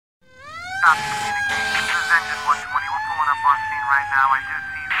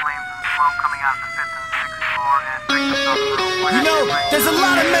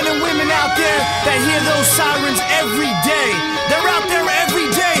out there that hear those sirens every day. They're out there every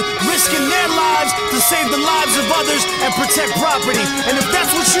day, risking their lives to save the lives of others and protect property. And if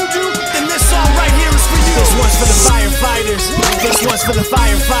that's what you do, then this song right here is for you. This one's for the firefighters. This one's for the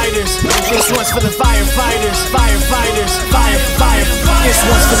firefighters. This one's for the firefighters. Firefighters. Fire. This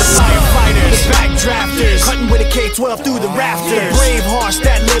one's for the firefighters. The backdrafters, cutting with a K-12 through the rafters. Brave hearts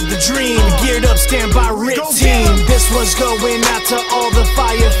that live the dream. Geared up, standby, RIT team. This one's going out to all the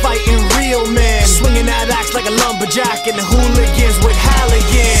firefighting real men. Swinging that axe like a lumberjack and the hooligans with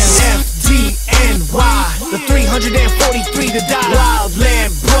Halligans. FDNY, the 343 to die.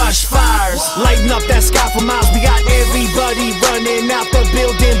 Wildland brush fires, lighting up that sky for miles. We got everybody running out the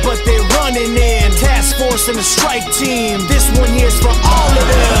building, but they're running in. Task force and the strike team. This one here's for all of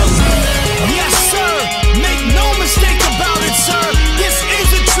them. Yes, sir. Make no mistake about it, sir. This is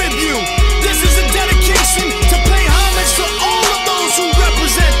a tribute. This is a dedication to pay homage to all of those who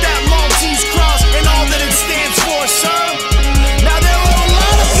represent that Maltese cross and all that it stands for, sir. Now there are a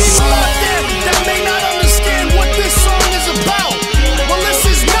lot of people out there that may not understand what this song is about. Well, this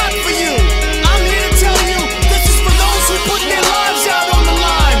is not for you. I'm here to tell you, this is for those who put their lives out on the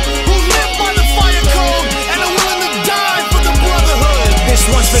line, who live by the fire code and are willing to die for the brotherhood. This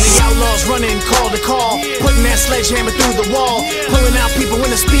one's for the outlaws running call to call, putting that sledgehammer through the wall, pulling out people in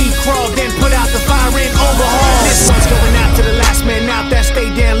a speed crawl, then put out the fire and overhaul. This one's going out to the last man out that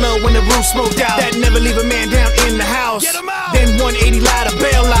stayed down low when the roof smoked out, that never leave a man down in the house. Then 180 ladder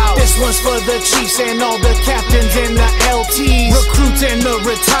bail out. This one's for the chiefs and all the captains and the LTs, recruits and the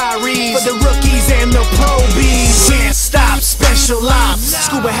retirees, for the rookies and the probies. Can't stop, special ops,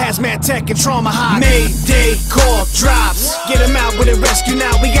 scuba hazmat tech and trauma hot. Mayday call drops, get them out with a rescue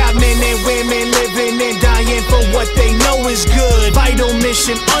now. We got men and women living and dying for what they know is good. Vital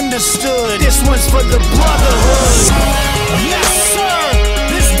mission understood. This one's for the brotherhood. Yes, sir.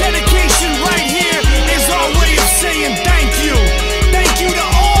 This dedication right here is our way of saying thank you. Thank you to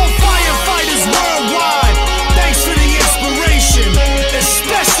all firefighters worldwide. Thanks for the inspiration,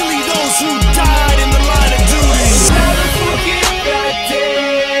 especially those who died in the line of duty. Never forget that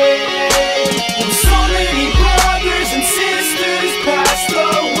day when so many brothers and sisters passed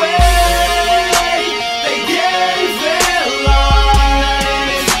away. They gave their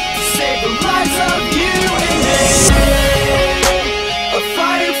lives to save the lives of you and me. A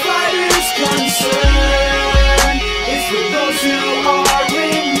firefighter's concern is for those who are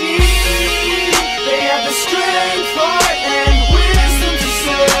in need. They have the strength, heart, and wisdom to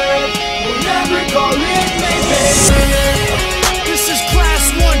serve whenever calling may be. This is Class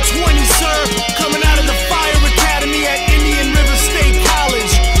 120, sir, coming out of the Fire Academy at Indian River State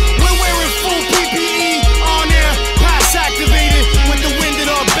College. We're wearing full PPE, on air, pass activated, with the wind at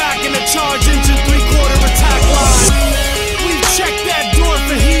our back and a charge into three-quarter attack line. We've checked that door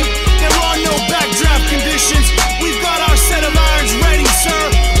for heat, there are no backdraft conditions. We've got our set of irons ready, sir.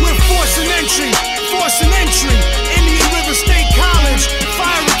 We're forcing entry. Indian River State College,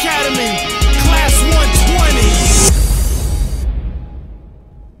 Fire Academy, Class 120.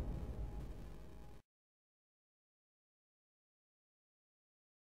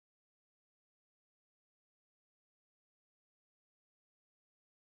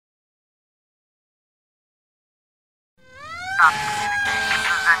 Copy communications.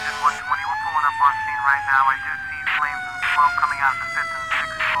 This is Engine 120. We're pulling up on scene right now. I do see flames and smoke coming out of the 5th and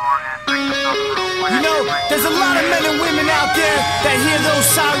 6th floor and breaking on the roof. You know, there's a lot of men and women out there that hear those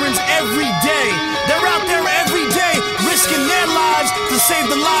sirens every day. They're out there every day, risking their lives to save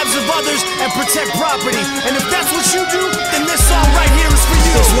the lives of others and protect property. And if that's what you do, then this song right here is for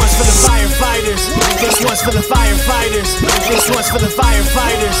you. This one's for the firefighters. This one's for the firefighters. This one's for the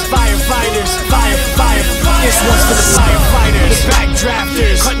firefighters. Firefighters. Fire. This one's for the firefighters. The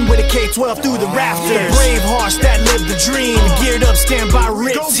backdrafters, cutting with a K-12 through the rafters. Brave hearts that live the dream. Geared up, standby,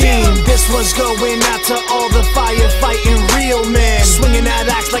 RIT team. This one's going out to all the firefighting real men. Swinging that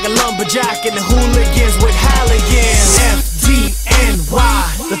axe like a lumberjack and the hooligans with Halligans.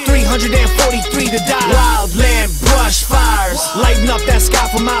 FDNY, the 343 to die. Wildland brush fires, lighting up that sky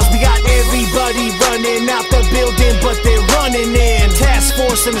for miles. We got everybody running out the building, but they're running in. Task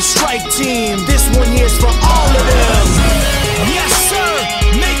force and the strike team. This one here's for all of them. Yes, sir.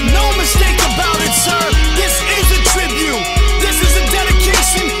 Make no mistake about it, sir. This is a tribute. This is a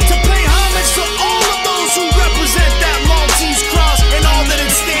dedication to pay homage to all of those who represent that Maltese cross and all that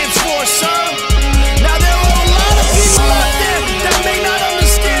it stands for, sir. Now there are a lot of people out there that may not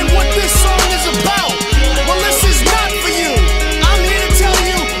understand what this song is about. Well, this is not for you. I'm here to tell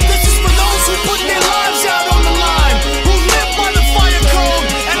you, this is for those who put their lives out on the line, who live by the fire code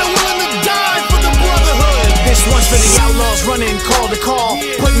and are willing to die for the brotherhood. This one's for the outlaws running call to call,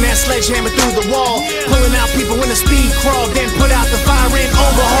 putting that sledgehammer sledgehammer through the wall, pulling out people in a speed crawl, then put out the fire and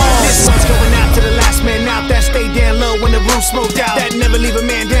overhaul. This one's going out to the last man out that stayed down low when the roof smoked out, that never leave a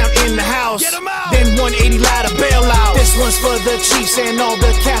man down in the house. Then 180 light a bail out. This one's for the chiefs and all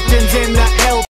the captains in the L.